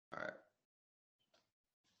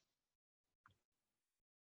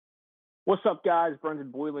What's up, guys? Brendan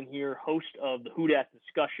Boylan here, host of the Who Dat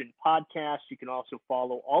Discussion podcast. You can also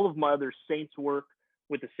follow all of my other Saints work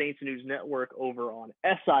with the Saints News Network over on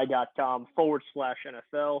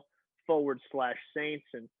si.com/NFL/Saints.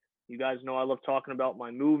 And you guys know I love talking about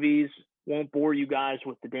my movies. Won't bore you guys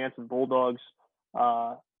with the Dancing Bulldogs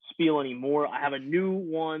spiel anymore. I have a new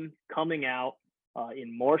one coming out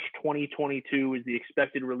in March 2022 is the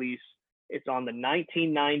expected release. It's on the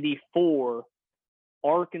 1994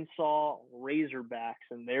 Arkansas Razorbacks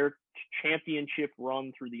and their championship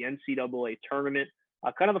run through the NCAA tournament.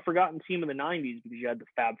 Kind of the forgotten team of the 90s because you had the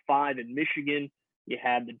Fab Five in Michigan, you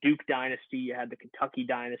had the Duke Dynasty, you had the Kentucky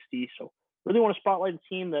Dynasty. So really want to spotlight a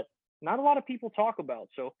team that not a lot of people talk about.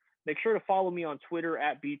 So make sure to follow me on Twitter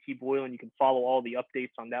at BT Boylan. You can follow all the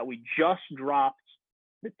updates on that. We just dropped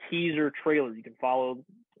the teaser trailer. You can follow,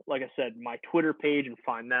 like I said, my Twitter page and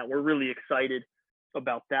find that. We're really excited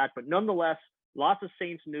about that. But nonetheless, lots of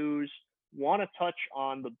Saints news. Want to touch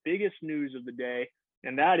on the biggest news of the day,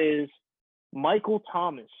 and that is Michael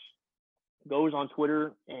Thomas goes on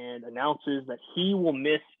Twitter and announces that he will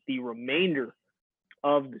miss the remainder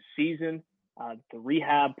of the season. The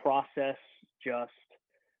rehab process just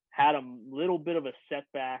had a little bit of a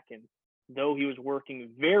setback, and though he was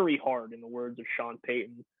working very hard, in the words of Sean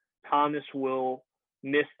Payton, Thomas will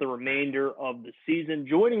miss the remainder of the season.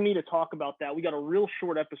 Joining me to talk about that, we got a real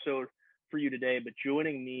short episode for you today, but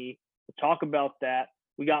joining me to talk about that,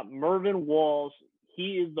 we got Mervin Walls.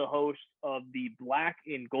 He is the host of the Black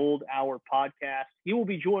and Gold Hour podcast. He will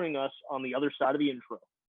be joining us on the other side of the intro.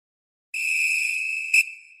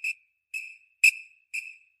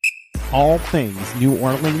 All things New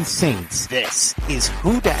Orleans Saints. This is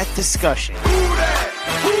Who Dat Discussion. Who dat?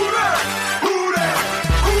 Who dat? Who dat?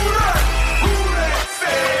 Who that? Who that?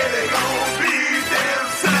 Say they gon' be them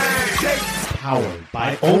Saints. Powered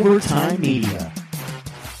by Overtime Media.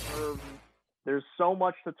 There's so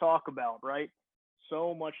much to talk about, right?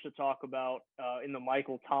 So much to talk about in the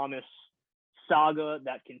Michael Thomas saga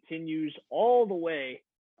that continues all the way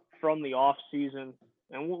from the offseason.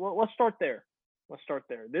 And let's start there.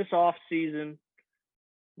 This offseason,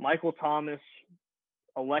 Michael Thomas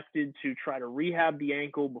elected to try to rehab the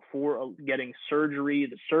ankle before getting surgery.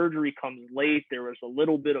 The surgery comes late. There was a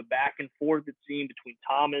little bit of back and forth, it seemed, between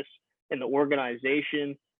Thomas and the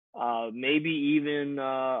organization. Maybe even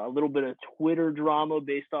a little bit of Twitter drama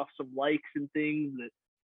based off some likes and things that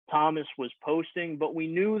Thomas was posting. But we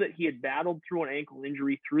knew that he had battled through an ankle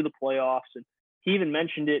injury through the playoffs, and he even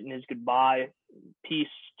mentioned it in his goodbye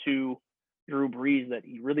piece to Drew Brees that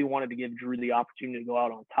he really wanted to give Drew the opportunity to go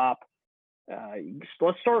out on top.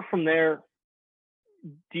 Let's start from there.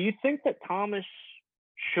 Do you think that Thomas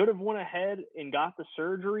should have went ahead and got the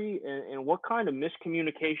surgery, and what kind of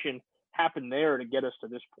miscommunication happened there to get us to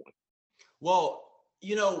this point? Well,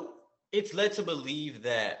 it's led to believe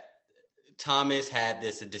that Thomas had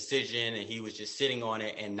a decision and he was just sitting on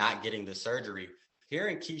it and not getting the surgery.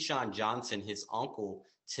 Hearing Keyshawn Johnson, his uncle,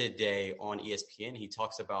 today on ESPN, he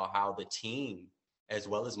talks about how the team, as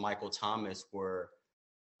well as Michael Thomas, were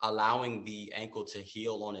allowing the ankle to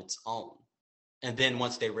heal on its own. And then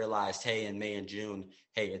once they realized, hey, in May and June,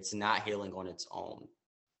 hey, it's not healing on its own,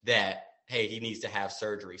 that, hey, he needs to have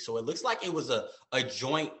surgery. So it looks like it was a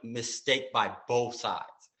joint mistake by both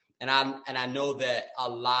sides. And I know that a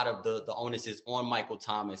lot of the onus is on Michael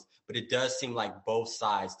Thomas, but it does seem like both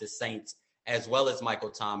sides, the Saints as well as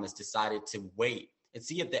Michael Thomas, decided to wait and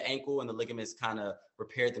see if the ankle and the ligaments kind of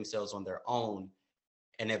repaired themselves on their own.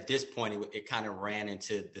 And at this point, it kind of ran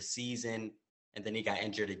into the season, and then he got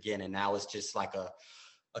injured again. And now it's just like a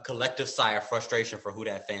collective sigh of frustration for Who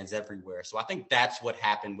Dat fans everywhere. So I think that's what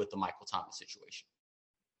happened with the Michael Thomas situation.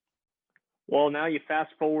 Well, now you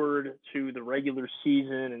fast forward to the regular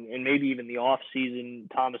season and maybe even the off season.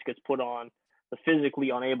 Thomas gets put on the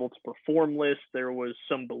physically unable to perform list. There was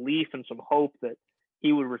some belief and some hope that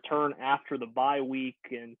he would return after the bye week.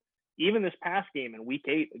 And even this past game in week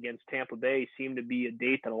 8 against Tampa Bay seemed to be a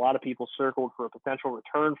date that a lot of people circled for a potential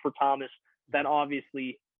return for Thomas. That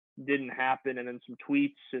obviously didn't happen. And then some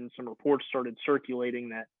tweets and some reports started circulating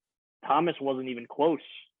that Thomas wasn't even close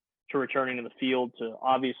to returning to the field, to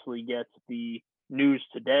obviously get the news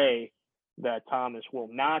today that Thomas will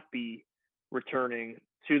not be returning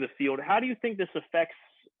to the field. How do you think this affects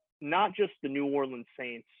not just the New Orleans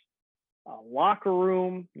Saints locker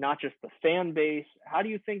room, not just the fan base? How do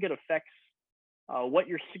you think it affects what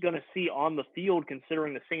you're going to see on the field,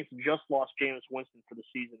 considering the Saints just lost Jameis Winston for the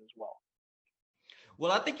season as well?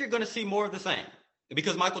 Well, I think you're going to see more of the same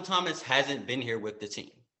because Michael Thomas hasn't been here with the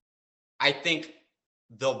team. I think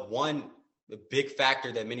the big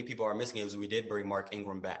factor that many people are missing is we did bring Mark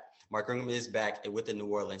Ingram back. Mark Ingram is back with the New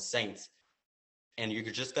Orleans Saints, and you're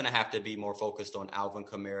just going to have to be more focused on Alvin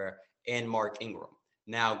Kamara and Mark Ingram.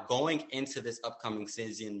 Now, going into this upcoming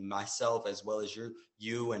season, myself as well as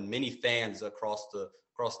you and many fans across the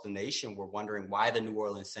nation were wondering why the New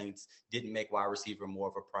Orleans Saints didn't make wide receiver more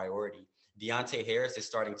of a priority. Deontay Harris is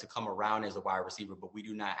starting to come around as a wide receiver, but we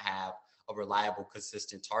do not have a reliable,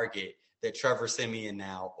 consistent target that Trevor Siemian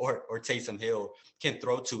now or Taysom Hill can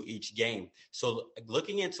throw to each game. So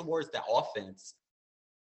looking in towards the offense,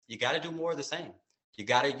 you got to do more of the same. You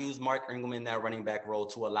got to use Mark Ingram in that running back role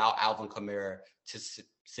to allow Alvin Kamara to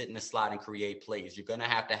sit in the slot and create plays. You're going to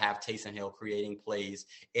have Taysom Hill creating plays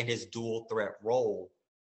in his dual threat role.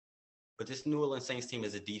 But this New Orleans Saints team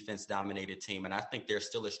is a defense-dominated team, and I think they're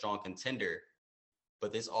still a strong contender.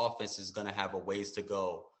 But this offense is going to have a ways to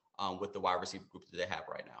go with the wide receiver group that they have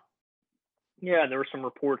right now. Yeah, there were some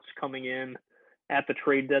reports coming in at the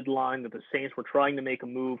trade deadline that the Saints were trying to make a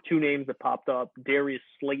move. Two names that popped up, Darius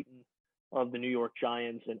Slayton of the New York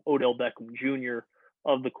Giants and Odell Beckham Jr.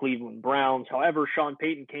 of the Cleveland Browns. However, Sean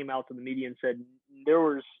Payton came out to the media and said there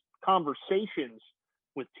was conversations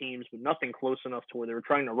with teams, but nothing close enough to where they were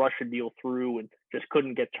trying to rush a deal through and just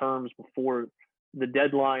couldn't get terms before the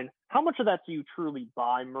deadline. How much of that do you truly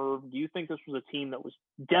buy, Merv? Do you think this was a team that was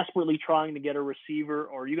desperately trying to get a receiver,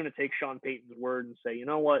 or are you going to take Sean Payton's word and say, you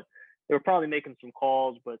know what, they were probably making some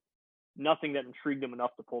calls, but nothing that intrigued them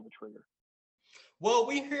enough to pull the trigger? Well,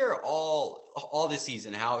 we hear all this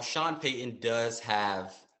season how Sean Payton does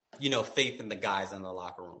have, faith in the guys in the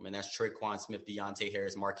locker room. And that's Traquan Smith, Deontay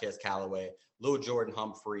Harris, Marquez Callaway, Lil Jordan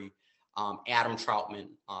Humphrey, Adam Troutman,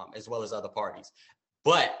 as well as other parties.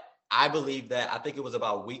 But I believe that I think it was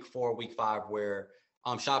about week 4, week 5, where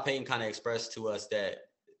Sean Payton kind of expressed to us that,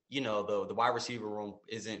 the wide receiver room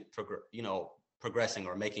isn't, progressing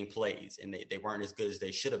or making plays, and they weren't as good as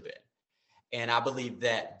they should have been. And I believe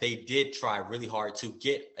that they did try really hard to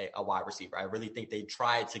get a wide receiver. I really think they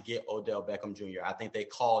tried to get Odell Beckham Jr. I think they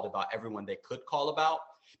called about everyone they could call about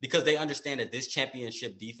because they understand that this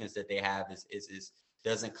championship defense that they have is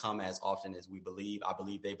doesn't come as often as we believe. I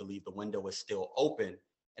believe they believe the window is still open.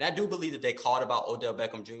 And I do believe that they called about Odell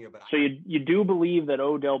Beckham Jr. So you do believe that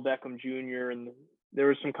Odell Beckham Jr. and there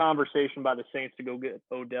was some conversation by the Saints to go get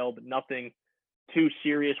Odell, but nothing too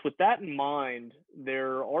serious. With that in mind,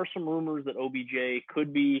 there are some rumors that OBJ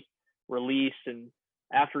could be released, and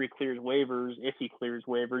after he clears waivers, if he clears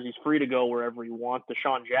waivers, he's free to go wherever he wants.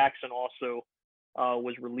 Deshaun Jackson also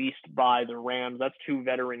was released by the Rams. That's 2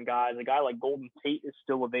 veteran guys. A guy like Golden Tate is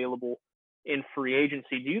still available in free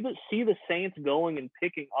agency. Do you see the Saints going and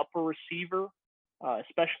picking up a receiver,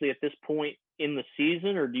 especially at this point in the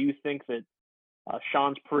season, or do you think that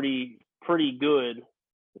Sean's pretty good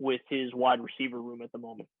with his wide receiver room at the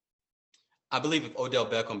moment? I believe if Odell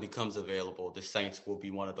Beckham becomes available, the Saints will be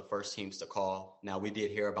one of the first teams to call. Now, we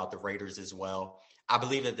did hear about the Raiders as well. I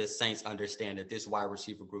believe that the Saints understand that this wide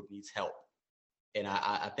receiver group needs help. And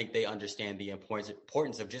I think they understand the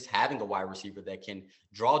importance of just having a wide receiver that can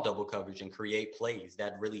draw double coverage and create plays.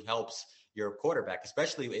 That really helps your quarterback,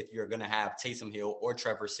 especially if you're going to have Taysom Hill or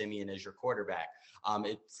Trevor Siemian as your quarterback.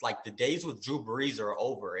 It's like the days with Drew Brees are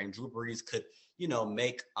over, and Drew Brees could,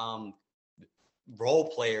 make role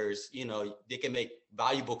players, they can make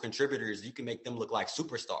valuable contributors. You can make them look like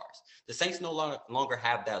superstars. The Saints no longer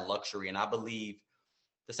have that luxury, and I believe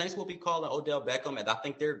the Saints will be calling Odell Beckham, and I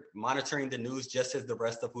think they're monitoring the news just as the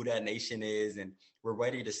rest of Who Dat Nation is, and we're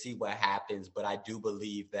ready to see what happens. But I do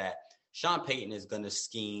believe that Sean Payton is going to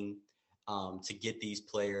scheme to get these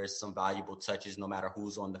players some valuable touches no matter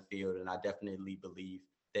who's on the field, and I definitely believe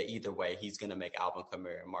that either way, he's going to make Alvin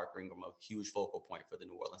Kamara and Mark Ingram a huge focal point for the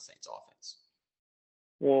New Orleans Saints offense.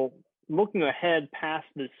 Well, looking ahead past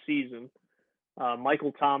this season,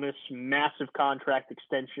 Michael Thomas, massive contract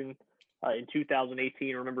extension in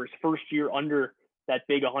 2018. Remember, his first year under that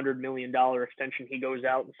big $100 million extension, he goes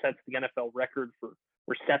out and sets the NFL record for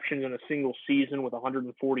receptions in a single season with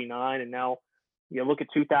 149. And now you look at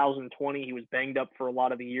 2020, he was banged up for a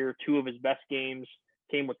lot of the year. 2 of his best games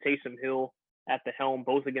came with Taysom Hill at the helm,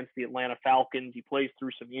 both against the Atlanta Falcons. He plays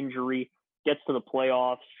through some injury, gets to the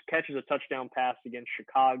playoffs, catches a touchdown pass against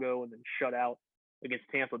Chicago, and then shut out against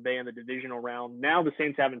Tampa Bay in the divisional round. Now the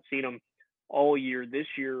Saints haven't seen him all year. This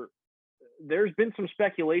year, there's been some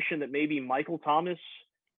speculation that maybe Michael Thomas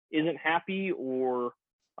isn't happy, or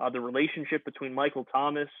the relationship between Michael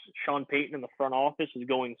Thomas, Sean Payton, and the front office is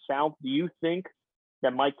going south. Do you think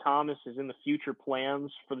that Mike Thomas is in the future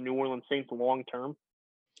plans for the New Orleans Saints long term?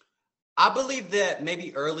 I believe that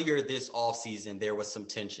maybe earlier this offseason there was some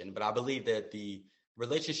tension, but I believe that the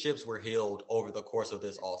relationships were healed over the course of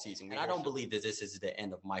this offseason. And I don't believe that this is the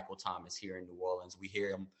end of Michael Thomas here in New Orleans. We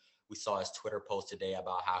We saw his Twitter post today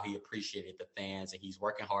about how he appreciated the fans and he's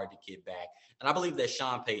working hard to get back. And I believe that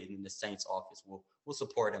Sean Payton in the Saints office will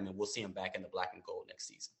support him, and we'll see him back in the black and gold next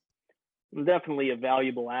season. Definitely a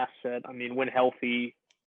valuable asset. I mean, when healthy,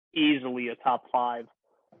 easily a top 5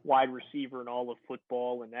 wide receiver in all of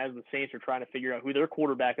football. And as the Saints are trying to figure out who their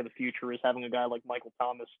quarterback of the future is, having a guy like Michael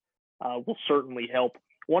Thomas will certainly help.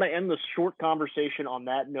 I want to end the short conversation on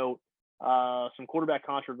that note. Some quarterback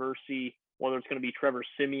controversy, whether it's going to be Trevor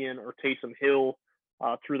Siemian or Taysom Hill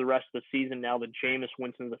through the rest of the season now that Jameis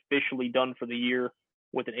Winston is officially done for the year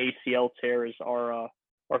with an ACL tear, as our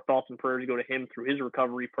thoughts and prayers go to him through his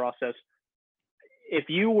recovery process. If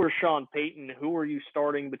you were Sean Payton, who are you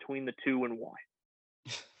starting between the two and why?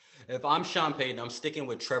 If I'm Sean Payton, I'm sticking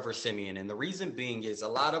with Trevor Siemian. And the reason being is a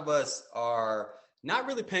lot of us are not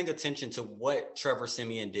really paying attention to what Trevor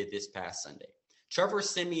Siemian did this past Sunday. Trevor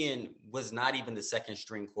Siemian was not even the second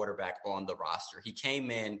string quarterback on the roster. He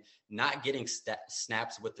came in not getting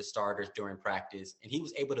snaps with the starters during practice, and he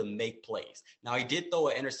was able to make plays. Now, he did throw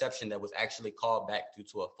an interception that was actually called back due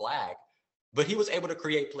to a flag, but he was able to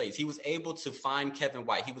create plays. He was able to find Kevin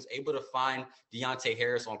White. He was able to find Deontay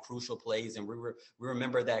Harris on crucial plays. And we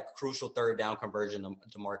remember that crucial third down conversion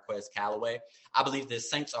to Marquez Callaway. I believe the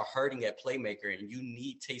Saints are hurting at playmaker, and you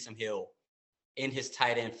need Taysom Hill in his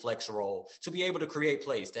tight end flex role to be able to create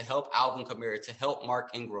plays, to help Alvin Kamara, to help Mark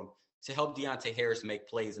Ingram, to help Deontay Harris make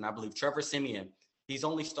plays. And I believe Trevor Siemian, he's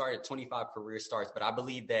only started 25 career starts, but I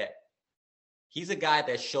believe that he's a guy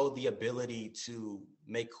that showed the ability to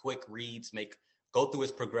make quick reads, go through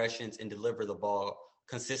his progressions and deliver the ball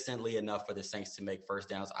consistently enough for the Saints to make first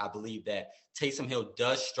downs. I believe that Taysom Hill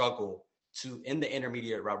does struggle in the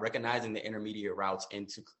intermediate route, recognizing the intermediate routes and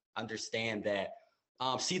to understand that,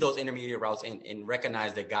 see those intermediate routes and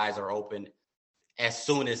recognize that guys are open as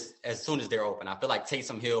soon as they're open. I feel like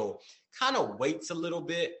Taysom Hill kind of waits a little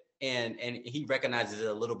bit and he recognizes it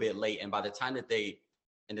a little bit late. And by the time he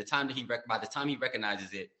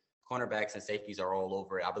recognizes it, cornerbacks and safeties are all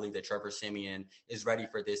over it. I believe that Trevor Siemian is ready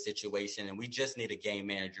for this situation, and we just need a game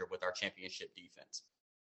manager with our championship defense.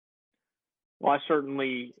 Well, I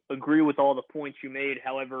certainly agree with all the points you made.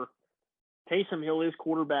 However, Taysom Hill is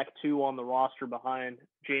quarterback 2 on the roster behind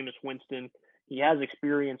Jameis Winston. He has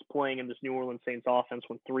experience playing in this New Orleans Saints offense,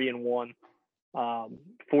 went 3-1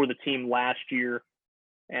 for the team last year.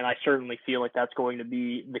 And I certainly feel like that's going to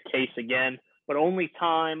be the case again. But only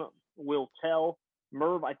time will tell.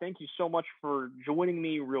 Merv, I thank you so much for joining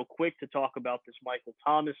me real quick to talk about this Michael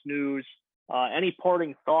Thomas news. Any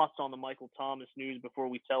parting thoughts on the Michael Thomas news before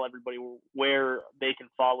we tell everybody where they can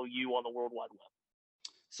follow you on the World Wide Web?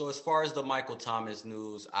 So as far as the Michael Thomas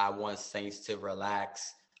news, I want Saints to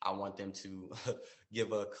relax. I want them to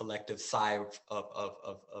give a collective sigh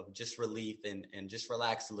of just relief and just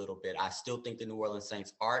relax a little bit. I still think the New Orleans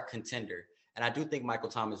Saints are a contender. And I do think Michael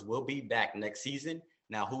Thomas will be back next season.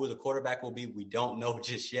 Now, who the quarterback will be, we don't know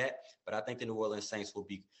just yet. But I think the New Orleans Saints will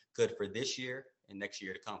be good for this year and next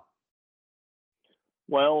year to come.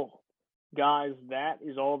 Well, guys, that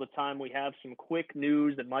is all the time we have. Some quick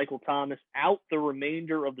news that Michael Thomas out the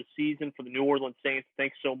remainder of the season for the New Orleans Saints.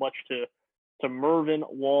 Thanks so much to Mervin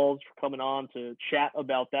Walls for coming on to chat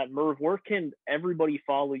about that. Merv, where can everybody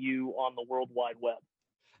follow you on the World Wide Web?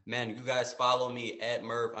 Man, you guys follow me at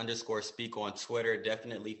Merv_speak on Twitter.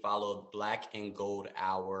 Definitely follow Black and Gold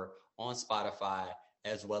Hour on Spotify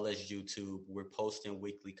as well as YouTube. We're posting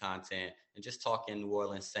weekly content and just talking New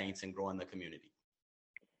Orleans Saints and growing the community.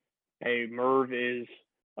 Hey, Merv is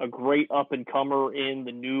a great up-and-comer in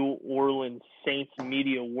the New Orleans Saints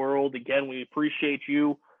media world. Again, we appreciate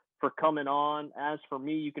you for coming on. As for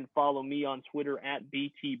me, you can follow me on Twitter at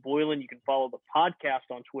BT Boylan. You can follow the podcast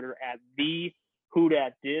on Twitter at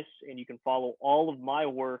 @TheWhoDatDis, and you can follow all of my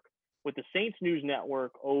work with the Saints News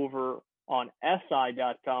Network over on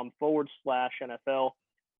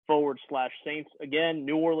SI.com/NFL/Saints. Again,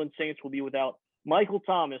 New Orleans Saints will be without Michael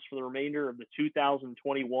Thomas for the remainder of the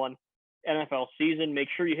 2021 NFL season. Make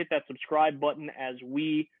sure you hit that subscribe button as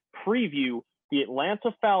we preview the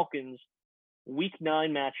Atlanta Falcons Week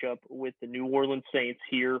 9 matchup with the New Orleans Saints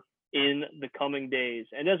here in the coming days.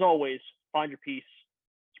 And as always, find your peace,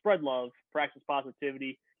 spread love, practice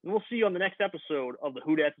positivity, and we'll see you on the next episode of the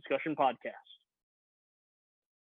Who Dat Discussion Podcast.